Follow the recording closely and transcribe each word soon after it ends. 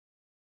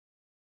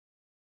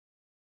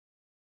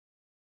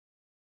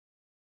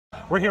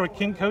We're here with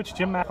King coach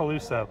Jim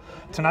Macaluso,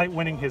 tonight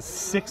winning his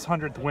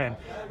 600th win.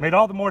 Made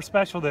all the more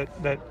special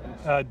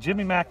that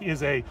Jimmy Mac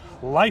is a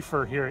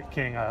lifer here at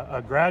King,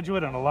 a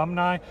graduate, an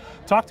alumni.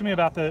 Talk to me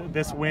about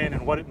this win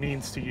and what it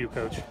means to you,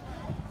 Coach.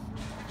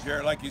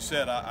 Jared, like you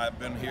said, I've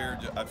been here,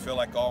 I feel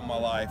like all my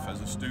life as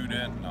a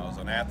student, and I was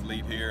an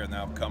athlete here, and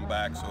now I've come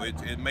back, so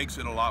it makes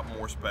it a lot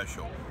more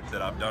special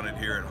that I've done it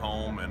here at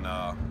home, and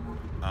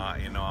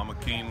you know, I'm a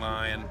keen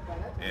Lion,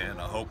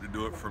 and I hope to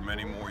do it for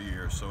many more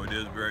years, so it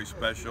is very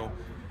special.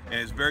 And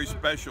it's very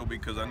special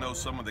because I know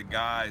some of the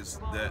guys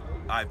that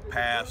I've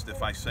passed,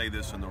 if I say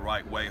this in the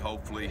right way,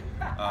 hopefully,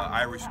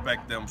 I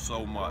respect them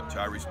so much.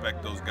 I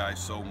respect those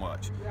guys so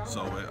much.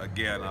 So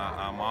again,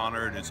 I'm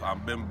honored.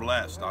 I've been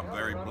blessed. I'm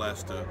very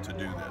blessed to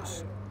do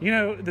this. You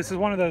know, this is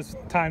one of those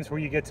times where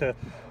you get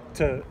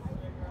to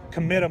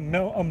commit a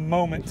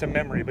moment to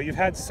memory, but you've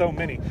had so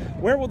many.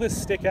 Where will this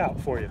stick out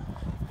for you?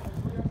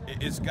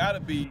 It's got to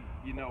be,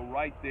 you know,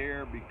 right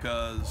there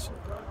because,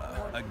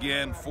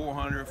 again,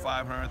 400,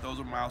 500, those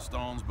are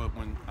milestones, but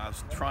when I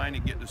was trying to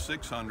get to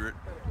 600,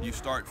 you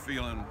start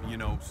feeling, you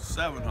know,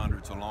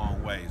 700's a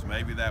long ways.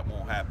 Maybe that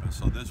won't happen,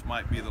 so this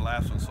might be the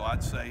last one. So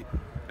I'd say,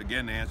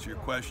 again, to answer your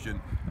question,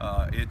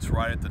 it's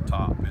right at the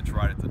top. It's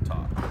right at the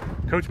top.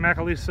 Coach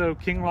Macaluso,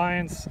 King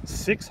Lions,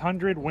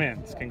 600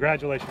 wins.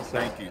 Congratulations,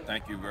 sir.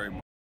 Thank you very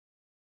much.